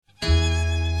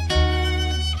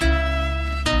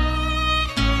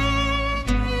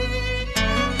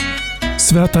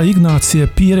Svētā Ignācija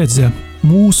pieredze,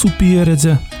 mūsu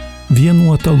pieredze,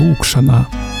 vienota lūkšanā.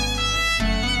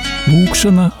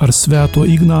 Lūkšana ar Svēto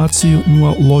Ignāciju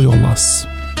no Lojolas.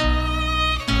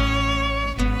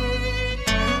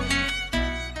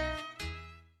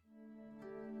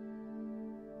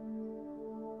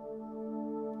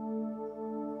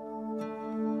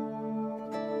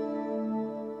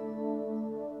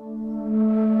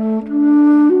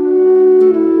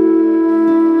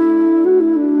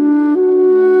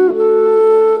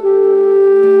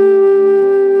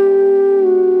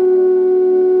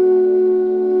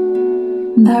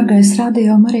 Dārgais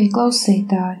radio Marija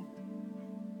klausītāji,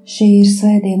 šī ir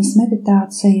svētdienas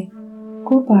meditācija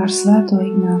kopā ar Svēto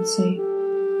Ignāciju.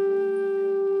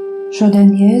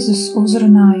 Šodien Jēzus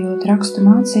uzrunājot rakstu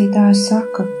mācītāju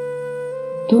saka: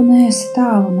 Tu neesi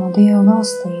tālu no Dieva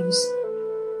valstības.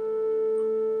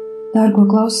 Dārgo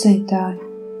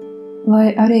klausītāji, lai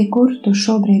arī kur tu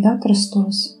šobrīd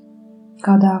atrastos,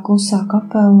 kādā klusā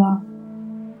kapelā,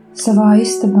 savā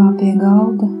istabā pie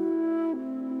galda,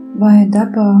 vai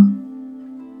dabā,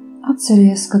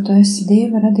 atceries, ka tu esi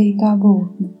Dieva radītā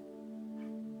būtne,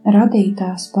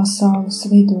 radītās pasaules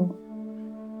vidū.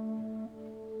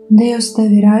 Dievs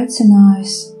tevi ir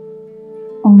aicinājis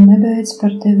un nebeidz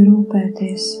par tevi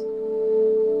rūpēties.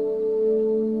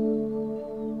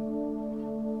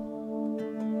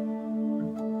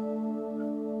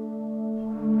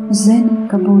 Zini,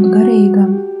 ka būt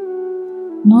garīgam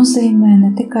nozīmē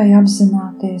ne tikai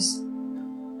apzināties,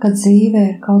 ka dzīvē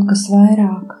ir kaut kas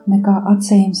vairāk nekā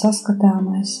acīm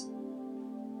saskatāmais,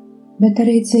 bet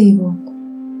arī dzīvot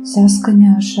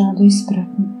saskaņā ar šādu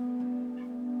izpratni.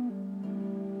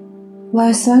 Lai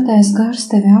Svētais Gars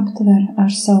tevi aptver ar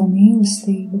savu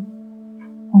mīlestību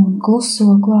un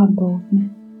kluso klātbūtni,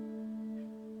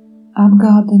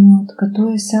 atgādinot, ka tu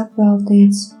esi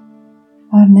apveltīts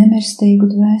ar nemirstīgu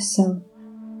dvēseli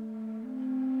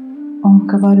un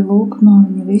ka vari lūgt no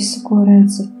viņa visu, ko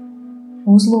redzi,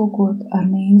 uzlūkot ar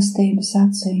mīlestības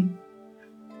acīm.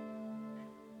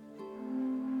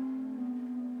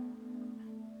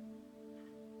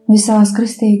 Visās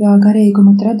kristīgā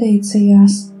garīguma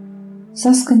tradīcijās,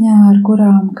 saskaņā ar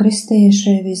kurām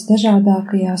kristieši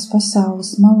visdažādākajās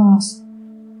pasaules malās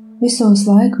visos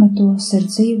laikmetos ir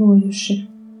dzīvojuši,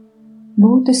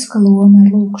 būtiska loma ir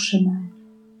lūkšanai.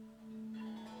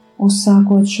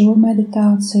 Uzsākot šo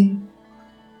meditāciju,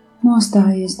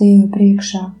 nostājies Dieva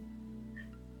priekšā,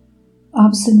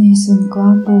 apzinies viņa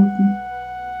klātbūtni,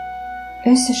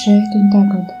 esi šeit un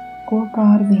tagad kopā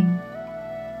ar viņu.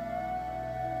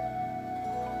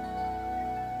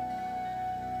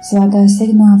 Svētais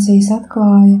Ignācijs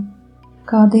atklāja,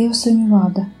 kā Dievs viņu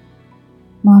vada,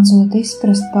 mācot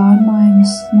izprast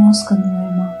pārmaiņas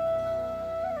noskaņojumā.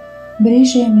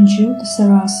 Brīžiem viņš jūta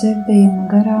savā sirdī un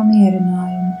garā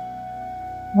mierinājumu,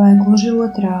 vai gluži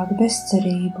otrādi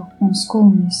bezcerību un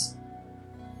skumjas.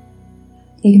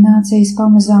 Ignācijs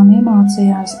pamazām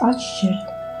iemācījās atšķirt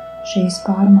šīs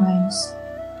pārmaiņas,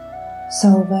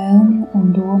 savu vēlmi un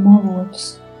domu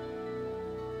avotus,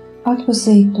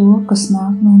 atpazīt to, kas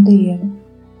nāk no Dieva,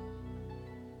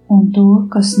 un to,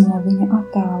 kas no viņa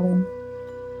attālina,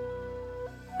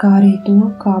 kā arī to,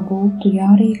 kā būtu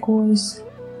jārīkojas,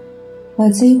 lai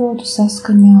dzīvotu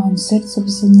saskaņā un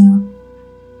sirdsapziņā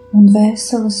un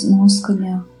dvēseles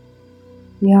noskaņā,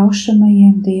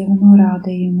 jaušamajiem Dieva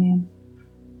norādījumiem.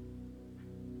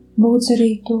 Lūdz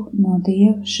arī tu no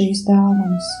Dieva šīs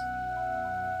dāvanas.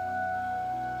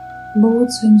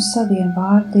 Lūdz viņu saviem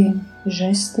vārdiem,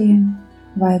 žestiem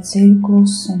vai dziļu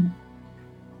klusumu.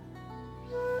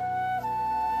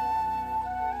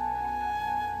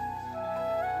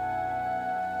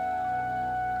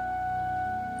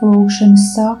 Lūkšanas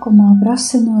sākumā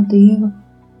prasi no Dieva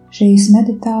šīs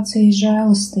meditācijas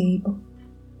žēlastību.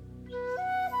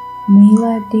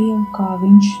 Mīlēt Dievu, kā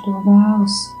Viņš to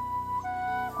vēlas,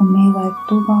 un mīlēt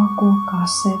tuvāko kā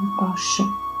sevi pašu.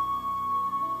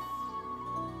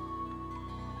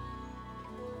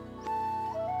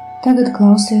 Tagad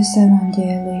klausies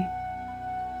evaņģēliju.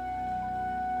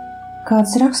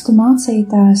 Kāds rakstu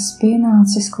mācītājs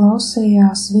pienācis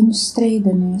klausījās viņus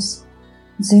strīdamies,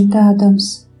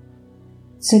 dzirdēdams,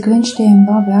 cik viņš tiem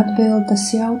labi atbildes,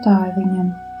 jautāja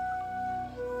viņam: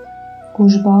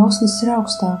 Kurš bauslis ir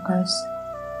augstākais?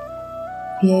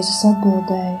 Jēzus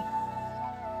atbildēja: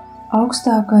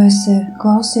 Augstākais ir: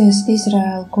 Klausies,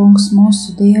 Izraēla kungs,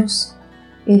 mūsu Dievs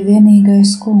ir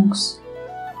vienīgais kungs,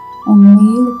 un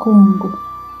mīli kungu,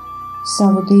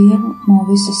 savu Dievu no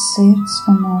visas sirds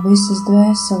un no visas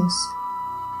dvēseles,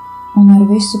 un ar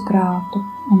visu prātu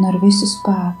un ar visu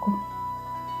spēku.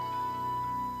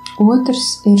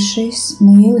 Otrs ir šis: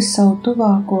 mīli savu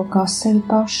tuvāko kā sevi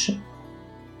pašu,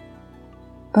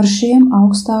 Par šiem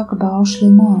augstāka baušļa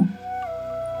nav.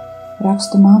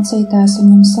 Rakstu mācītājs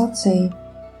viņam sacīja: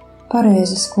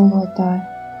 pareizi, skolotāj,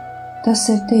 tas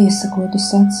ir tiesa, ko tu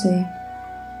sacīji.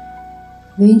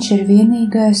 Viņš ir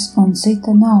vienīgais un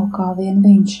cita nav kā vien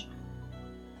viņš.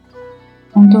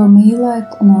 Un to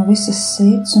mīlēt no visas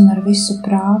sirds un ar visu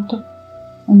prātu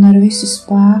un ar visu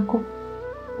spēku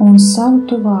un savu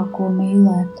tuvāko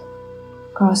mīlēt,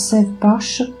 kā sevi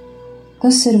pašu,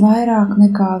 tas ir vairāk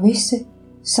nekā visi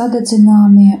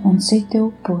sadedzināmie un citi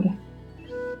upuri.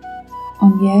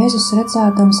 Un Jēzus,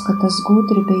 redzēdams, ka tas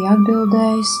gudri bija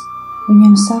atbildējis,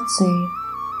 viņam sacīja: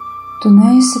 tu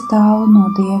neesi tālu no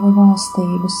Dieva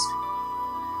valstības.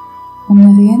 Un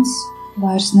neviens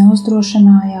vairs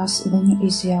neuzdrošinājās viņu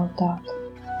izjautāt.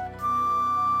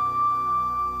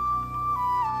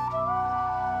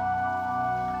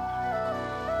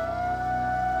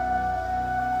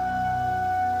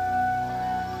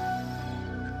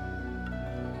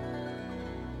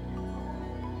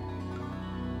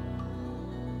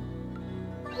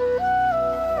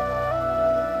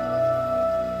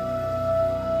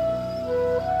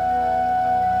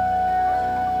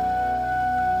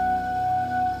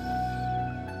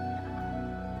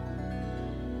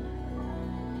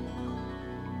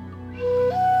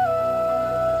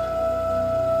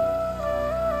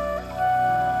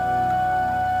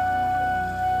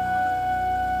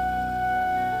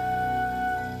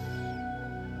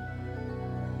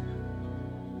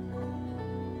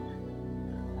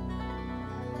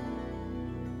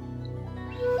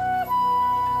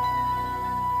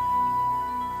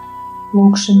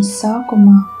 Lūkšanas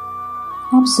sākumā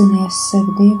apzinies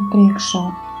sevi Dieva priekšā,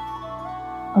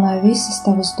 lai visas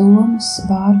tavas domas,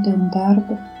 vārdi un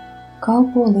darbi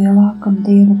kalpo lielākam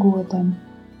Dieva godam.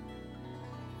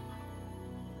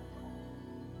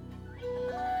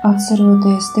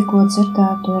 Atceroties tikko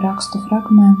dzirdēto rakstu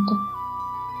fragmentu,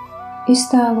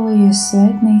 iztēlojies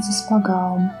svētnīcas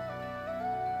pagalmu,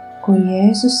 kur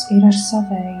Jēzus ir ar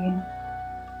savējiem.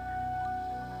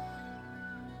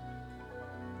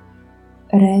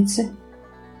 Redzi,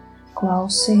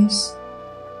 klausies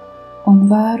un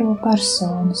vēro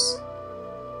personas,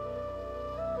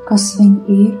 kas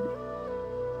viņi ir,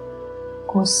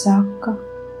 ko saka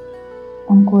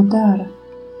un ko dara.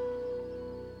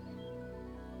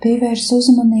 Pievērs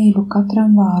uzmanību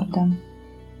katram vārdam.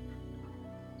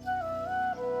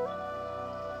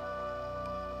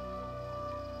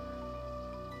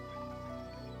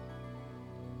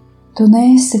 Tu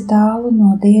neesi tālu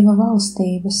no Dieva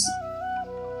valstības.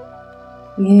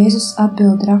 Jēzus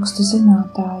atbild rakstu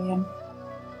zinātājiem,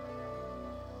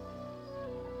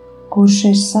 kurš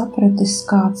ir sapratis,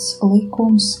 kāds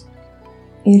likums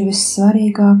ir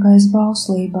vissvarīgākais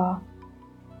bauslībā.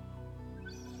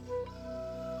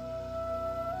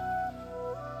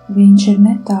 Viņš ir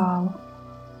netālu.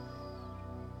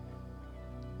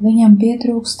 Viņam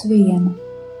pietrūkst viena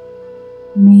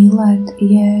 – mīlēt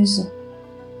Jēzu.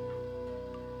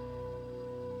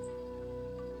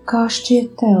 Kā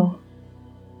šķiet tev?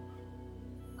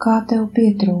 Kā tev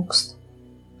pietrūkst?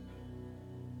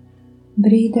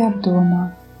 Brīdi apdomā.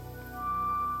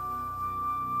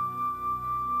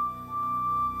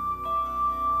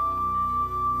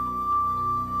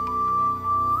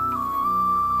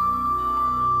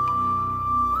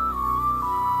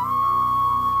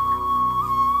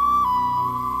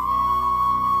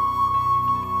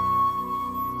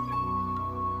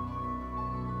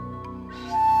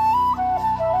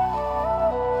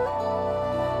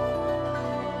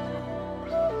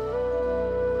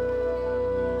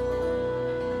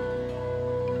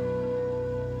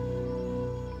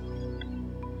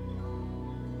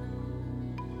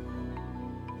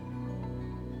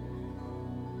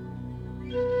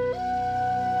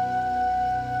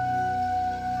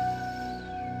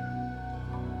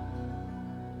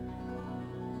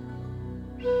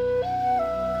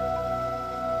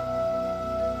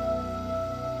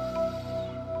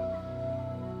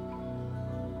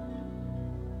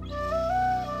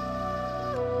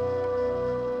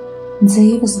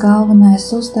 Dzīves galvenais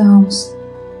uzdevums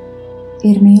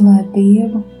ir mīlēt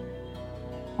Dievu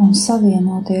un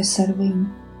savienoties ar viņu,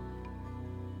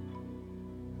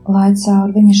 lai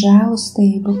caur viņa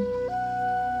žēlastību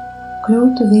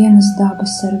kļūtu vienas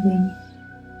dabas ar viņu.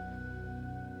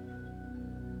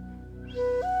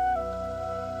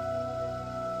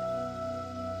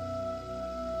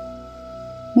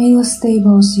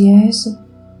 Mīlestība uz Jēzu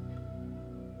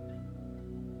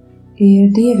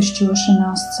ir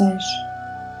dievišķošanās ceļš.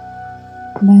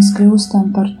 Mēs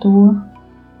kļūstam par to,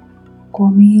 ko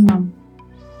mīlam.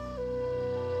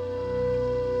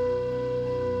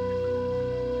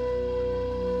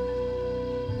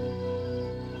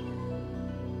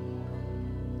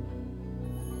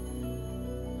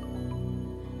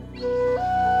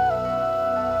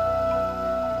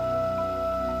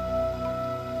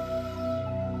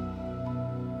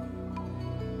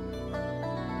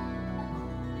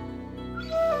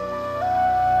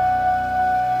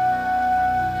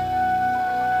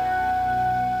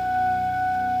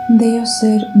 Dievs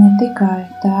ir ne tikai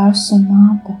tēvs un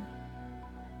māte.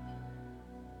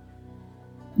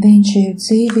 Viņš ir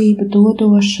dzīvību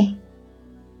dodoša,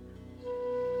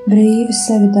 brīvi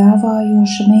sevi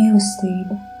dāvājoša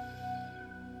mīlestība.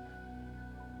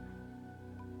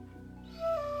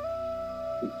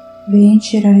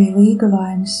 Viņš ir arī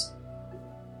līgavainis,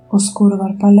 uz kuru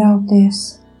var paļauties,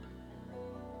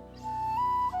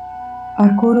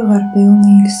 ar kuru var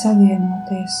pilnīgi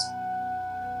savienoties.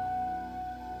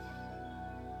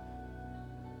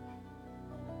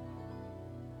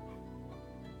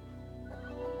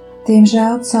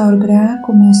 Diemžēl caur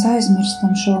grēku mēs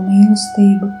aizmirstam šo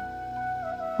mīlestību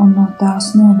un no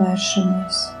tās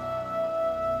novēršamies.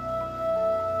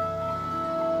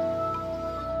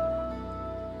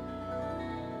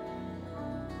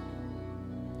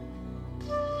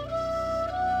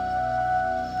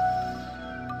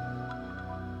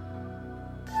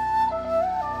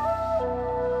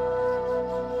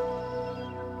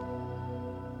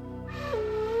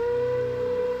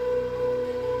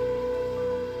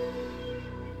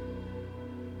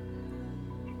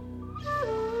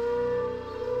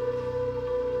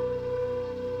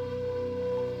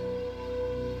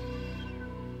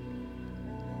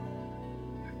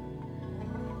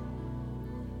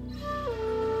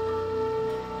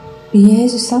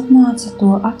 Jēzus atnāca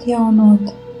to atjaunot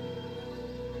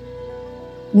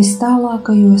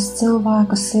vistālākajos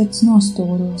cilvēka sirds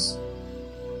nostūros.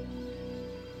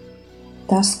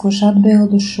 Tas, kurš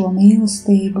atbild uz šo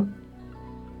mīlestību,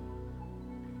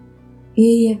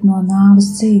 ieiet no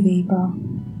nāves dzīvībā,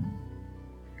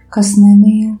 kas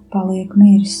nemīl, paliek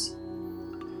miris.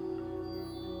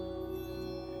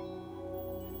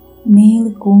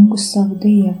 Mīli Kungu savu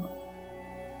Dievu.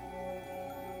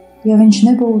 Ja viņš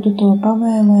nebūtu to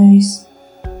pavēlējis,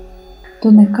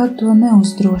 tu nekad to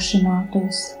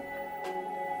neuzdrošinātos.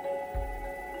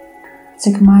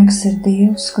 Cik maigs ir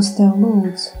Dievs, kas tev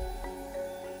lūdz.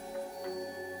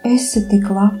 Esi tik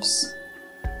labs,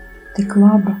 tik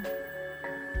laba,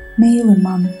 mīli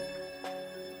mani,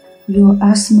 jo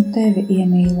esmu tevi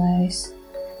iemīlējis.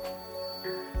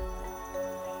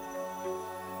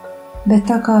 Bet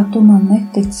tā kā tu man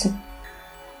netici,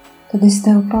 tad es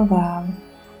tev pavēlu.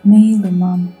 Mīli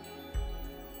mani.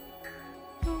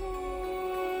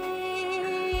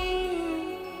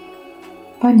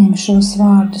 Paņem šos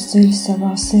vārdus dziļi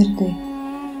savā sirdī,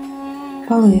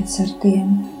 paliec ar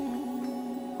tiem,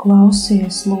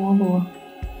 klausies lolo,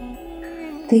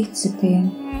 tici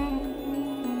tiem.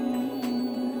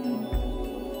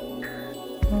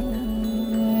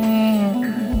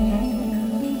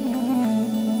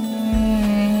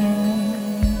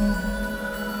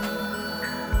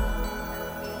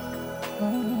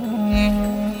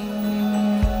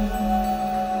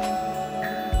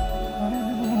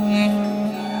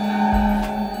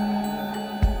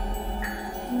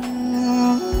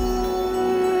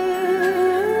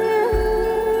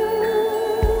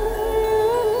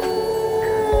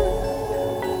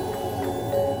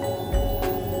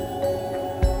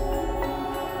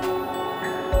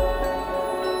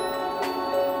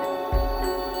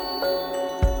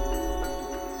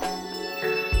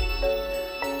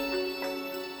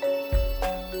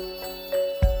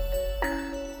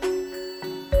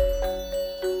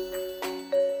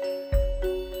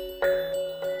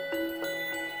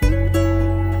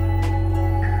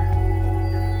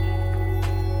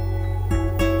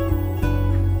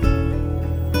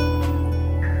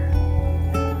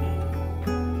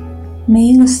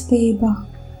 Mīlestība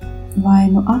vai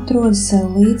nu atrod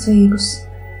sev līdzīgus,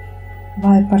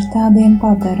 vai par tādiem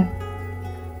padara.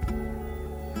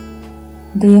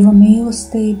 Dieva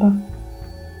mīlestība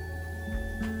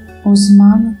uz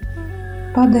mani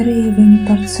padarīja viņu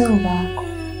par cilvēku.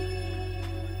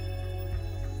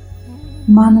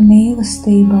 Mana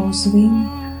mīlestība uz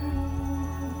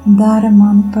viņu dara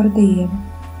mani par Dievu.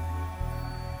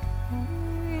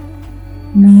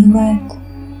 Mīlēt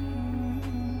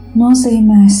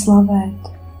nozīmē slavēt,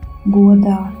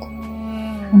 godāt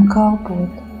un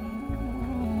kalpot.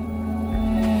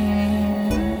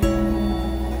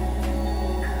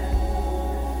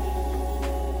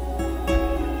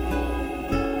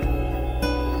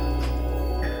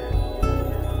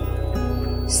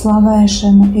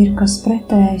 Slavēšana ir kas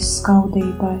pretējs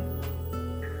skaudībai.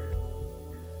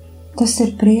 Tas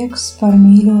ir prieks par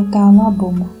mīļotā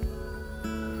labumu.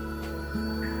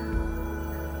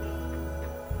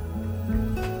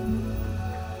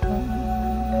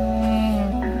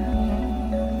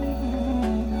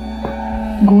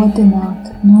 Godināt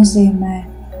nozīmē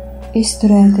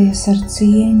izturēties ar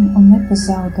cieņu un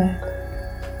nepazaudēt.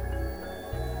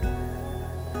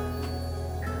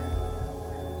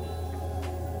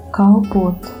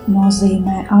 Kalpot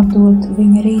nozīmē atdot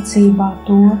viņa rīcībā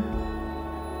to,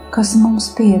 kas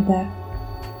mums pieder,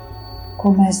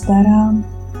 ko mēs darām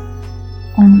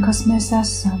un kas mēs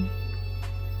esam.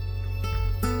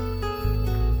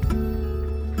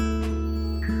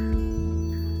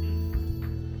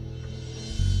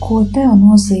 Ko tev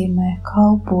nozīmē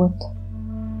kalpot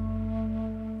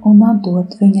un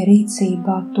atdot viņa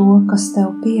rīcībā to, kas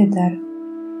tev pieder,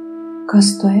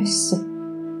 kas tu esi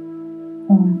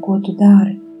un ko tu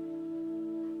dari?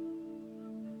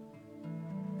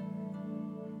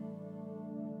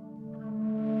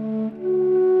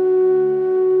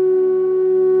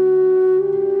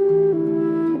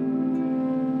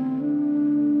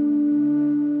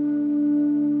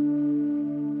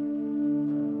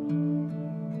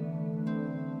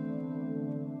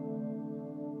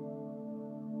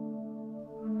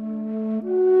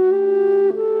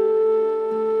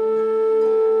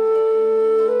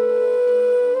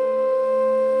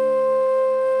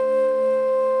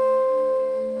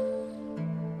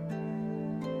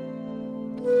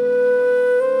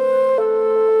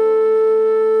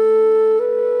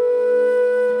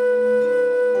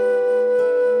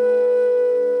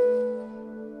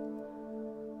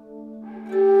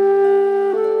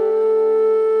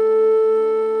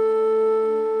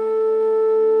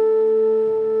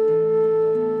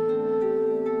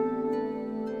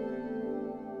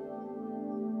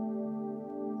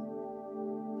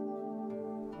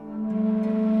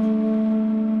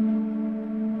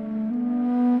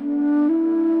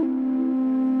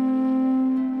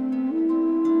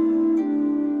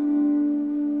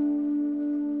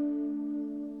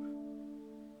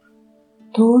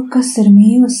 To, kas ir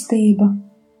mīlestība,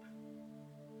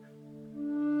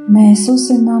 mēs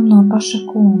uzzinām no paša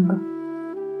Kunga.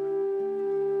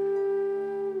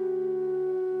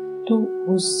 Tu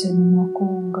uzzini no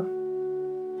Kunga,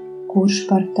 kurš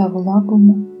par tavu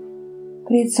labumu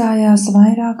priecājās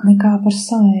vairāk nekā par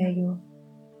savējo.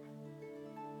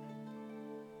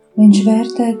 Viņš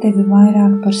vērtē tevi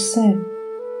vairāk par sevi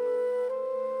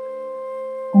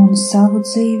un savu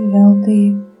dzīvi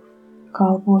veltīja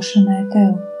kalpošanai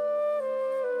tev.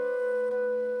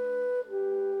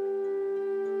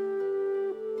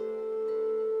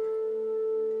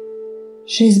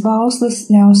 Šīs bauslis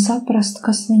ļauj saprast,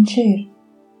 kas viņš ir.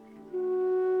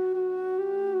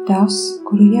 Tas,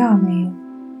 kuru jāmīl,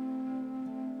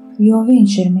 jo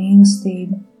viņš ir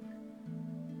mīlestība.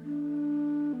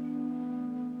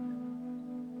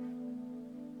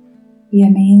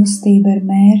 Ja mīlestība ir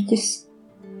mērķis,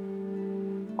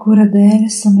 kura dēļ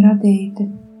esam radīti,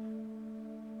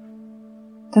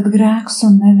 tad grēks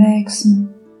un neveiksme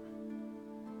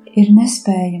ir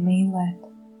nespēja mīlēt.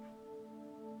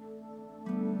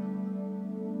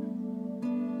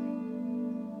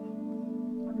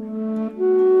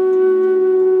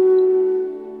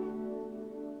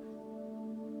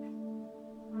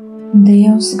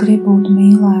 Dievs grib būt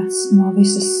mīlēts no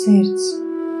visas sirds.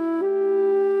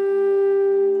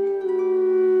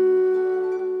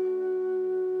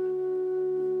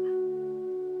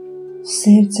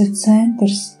 Sirds ir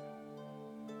centrs,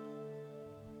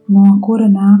 no kura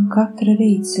nāk katra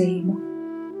rīcība.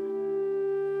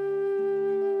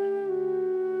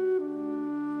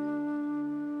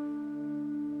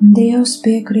 Dievs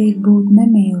piekrīt būt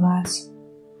nemīlēts,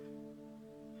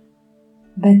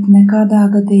 bet nekādā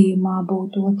gadījumā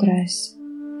būt otrais.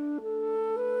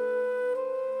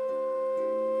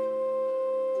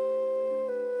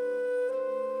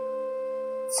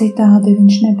 Citādi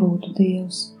viņš nebūtu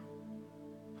Dievs.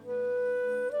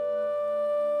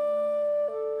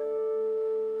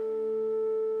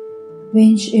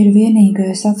 Viņš ir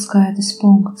vienīgais atskaites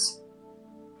punkts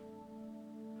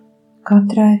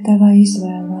katrai tavai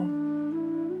izvēlei.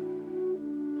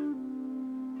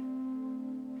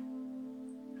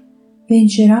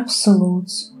 Viņš ir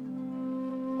absolūts,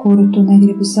 kuru tu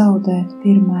negribi zaudēt,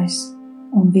 pirmais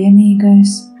un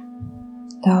vienīgais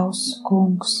tavs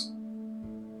Kungs.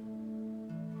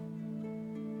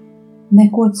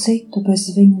 Neko citu bez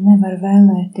viņa nevar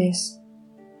vēlēties.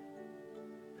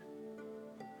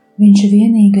 Viņš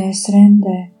vienīgais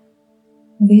remdē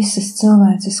visas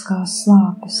cilvēciskās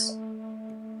slāpes,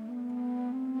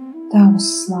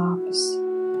 tavas slāpes.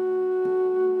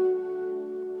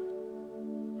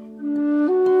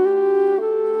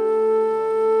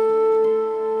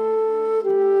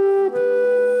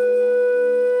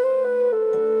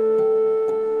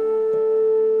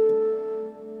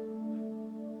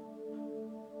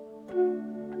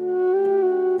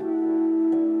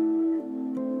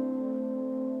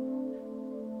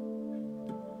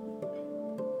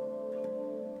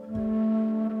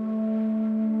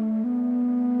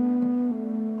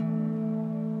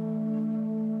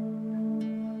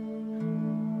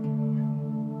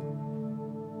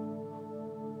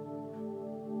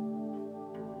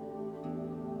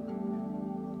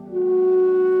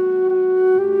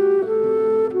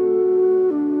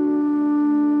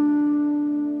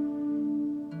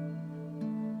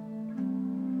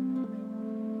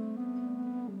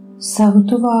 Savu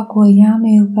tuvāko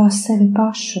jāmīl kā sevi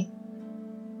pašu.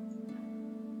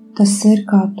 Tas ir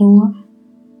kā to,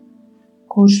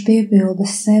 kurš piepilda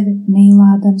sevi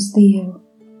mīlēdams Dievu.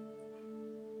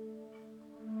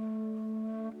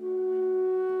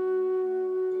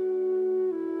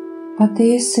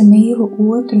 Patiesi mīlu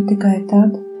otru tikai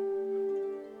tad,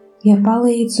 ja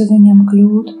palīdzu viņam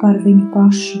kļūt par viņu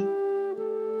pašu,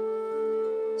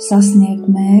 sasniegt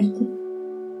mērķi,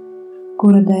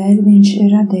 kura dēļ viņš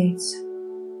ir radīts.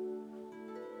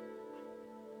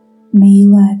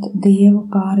 Mīlēt Dievu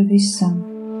pāri visam.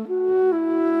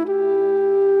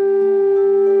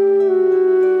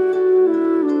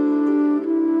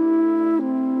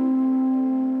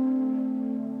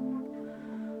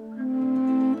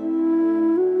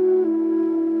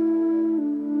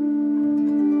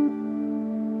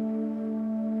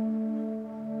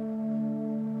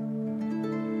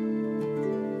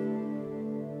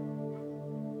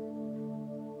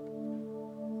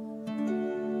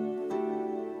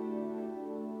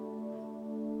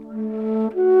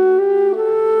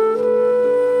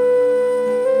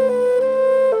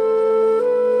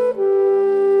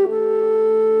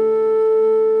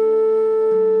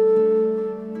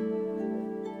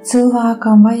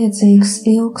 Cilvēkam vajadzīgs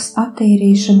ilgs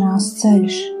attīrīšanās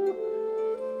ceļš,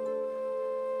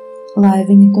 lai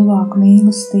viņa tuvāk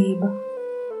mīlestība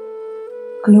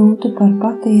kļūtu par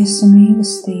patiesu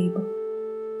mīlestību.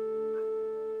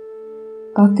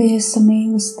 Patiesa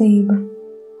mīlestība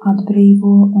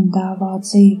atbrīvo un dāvā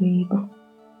dzīvību.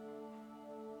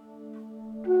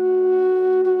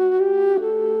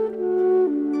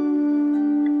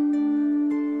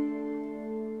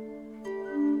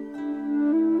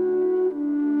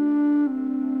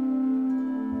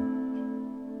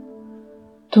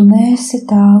 Tu neesi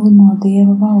tālu no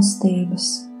Dieva valstības.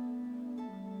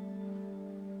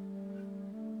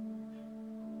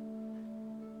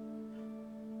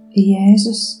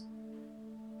 Jēzus,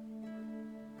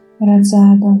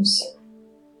 redzēdams,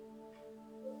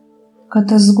 ka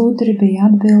tas gudri bija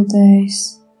atbildējis,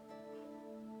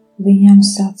 viņam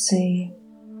sacīja: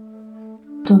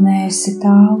 Tu neesi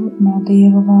tālu no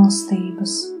Dieva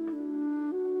valstības.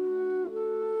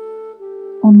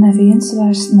 Un neviens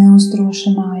vairs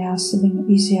neuzdrošinājās viņu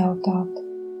izjautāt.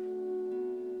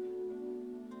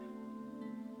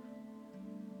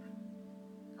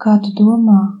 Kā tu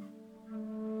domā,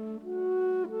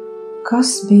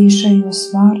 kas bija šajos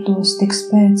vārdos tik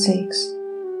spēcīgs?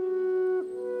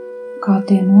 Kā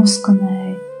tie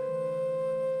noskanēja?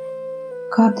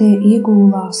 Kā tie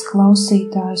iegūlās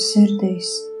klausītāju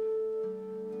sirdīs?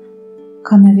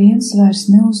 Ka neviens vairs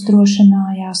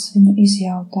neuzdrošinājās viņu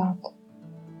izjautāt.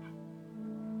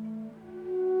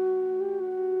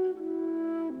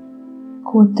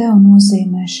 Ko tev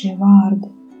nozīmē šie vārdi?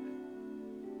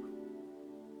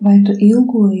 Vai tu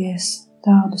ilgojies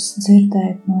tādus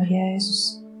dzirdēt no Jēzus?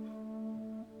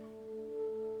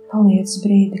 Paliec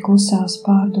brīdi klusās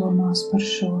pārdomās par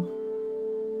šo.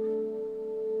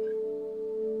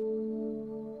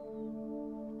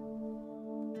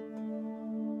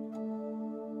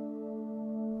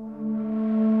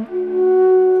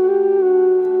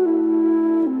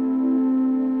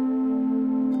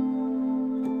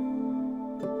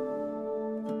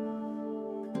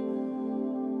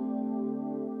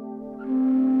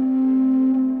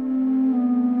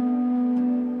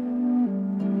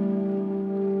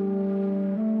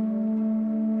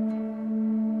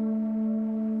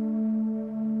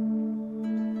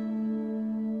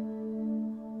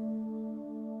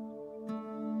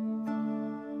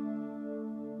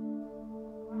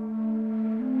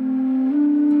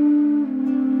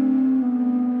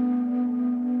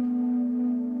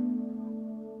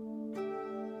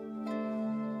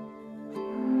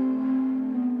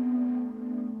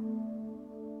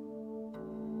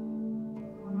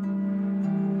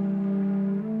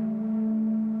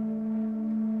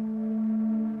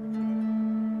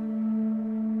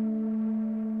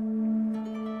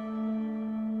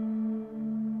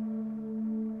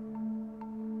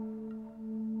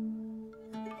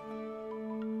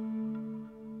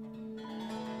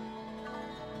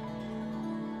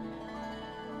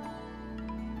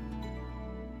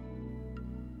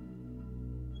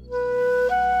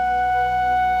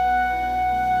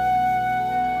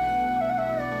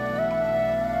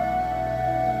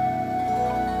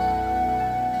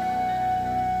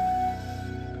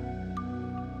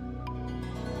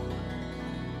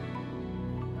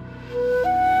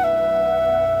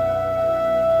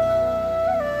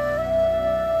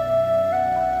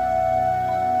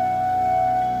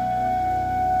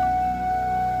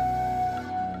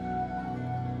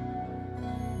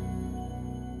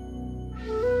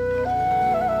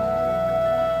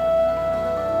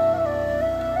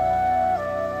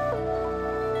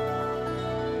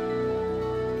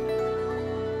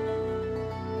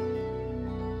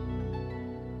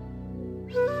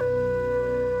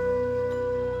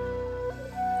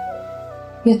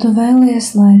 Ja tu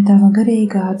vēlies, lai tava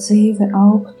garīgā dzīve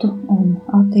augtu un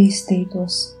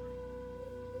attīstītos,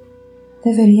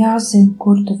 tev ir jāzina,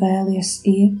 kur tu vēlies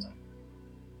iet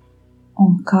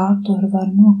un kā tur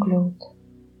var nokļūt.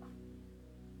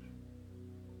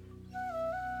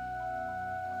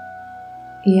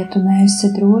 Ja tu neesi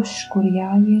drošs, kur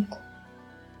jāiet,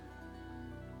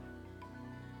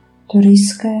 tu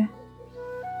riskē,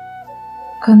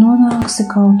 ka nonāksi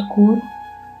kaut kur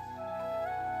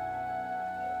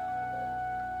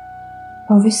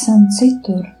pavisam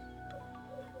citur,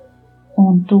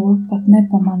 un to pat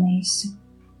nepamanīsi.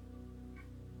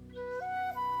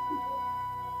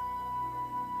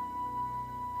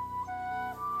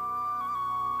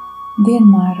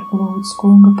 Vienmēr lūdz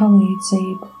Kunga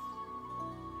palīdzību.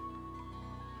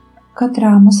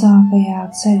 Katrā mazākajā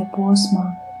ceļa posmā,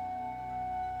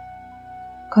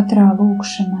 katrā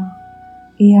lūgšanā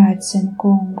ieaicina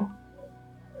Kungu,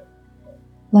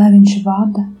 lai viņš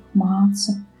vada,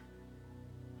 māca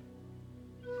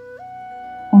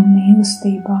un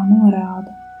mīlestībā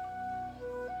norāda.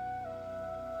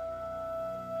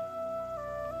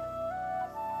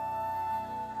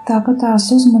 Tāpat tās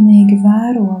uzmanīgi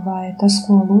vēro, vai tas,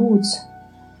 ko lūdz,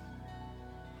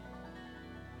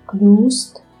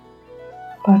 kļūst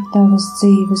par tavas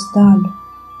dzīves daļu,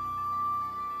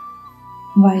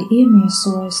 vai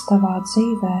iemiesojas tavā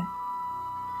dzīvē,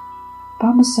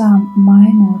 pamazām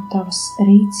mainot tavas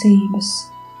rīcības,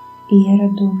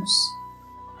 ieradumus,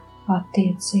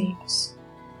 attiecības.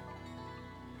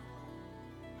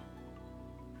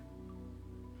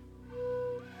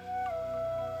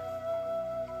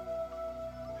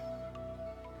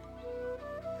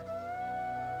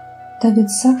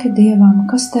 Tagad saki Dievam,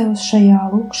 kas tev šajā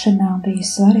lūgšanā bija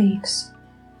svarīgs,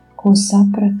 ko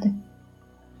saprati,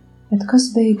 bet kas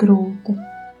bija grūti.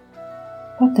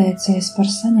 Pateicies par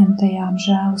saņemtajām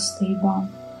žēlastībām.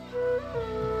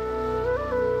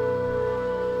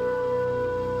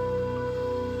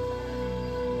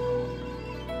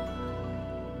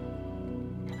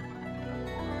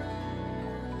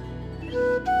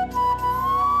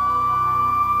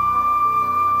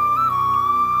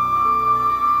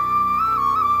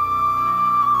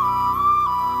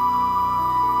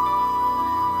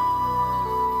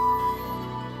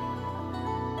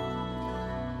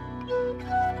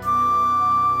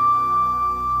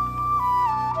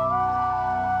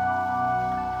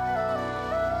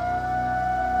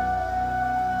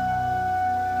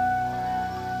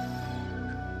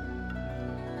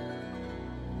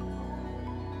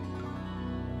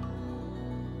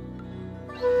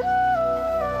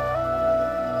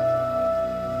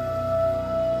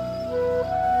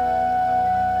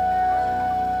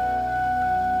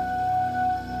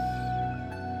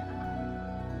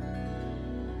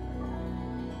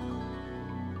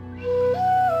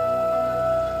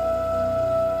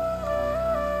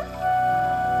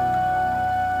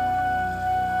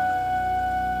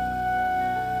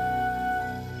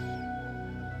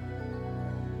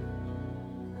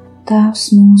 Tēvs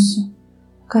mūsu,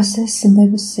 kas esi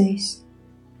debesīs,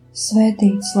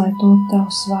 svētīts lai top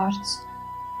tavs vārds,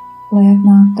 lai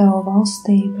atnāk tava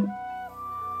valstība,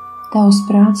 tavs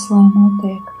prāts lai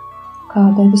notiek, kā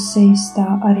debesīs, tā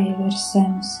arī virs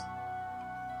zemes.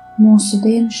 Mūsu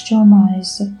dienascho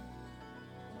maizi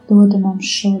dod mums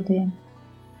šodien,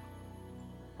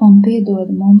 un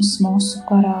piedod mums mūsu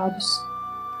parādus,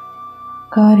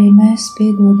 kā arī mēs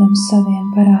piedodam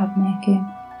saviem parādniekiem.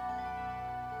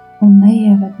 Un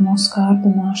neieved mūsu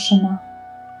kārdināšanā,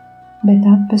 bet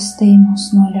atpestī mūs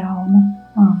no ļauna.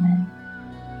 Āmen.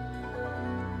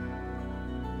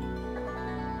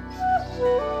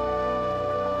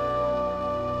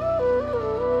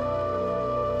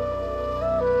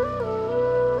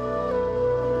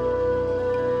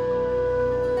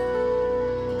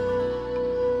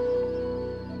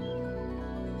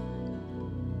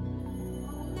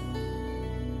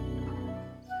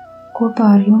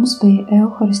 Kopā ar jums bija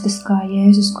Euharistiskā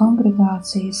Jēzus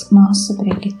kongregācijas māsa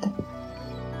Brigita.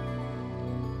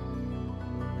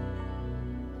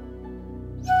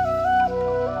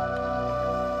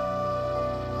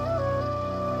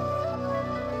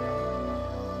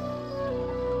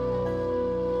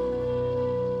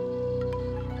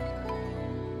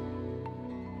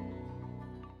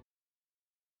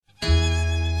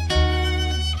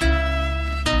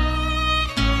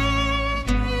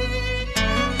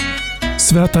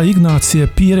 Svētā Ignācija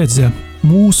pieredze,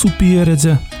 mūsu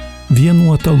pieredze,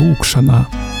 vienota lūgšanā.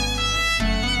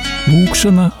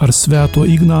 Lūgšana ar Svēto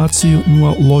Ignāciju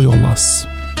no Lojolas.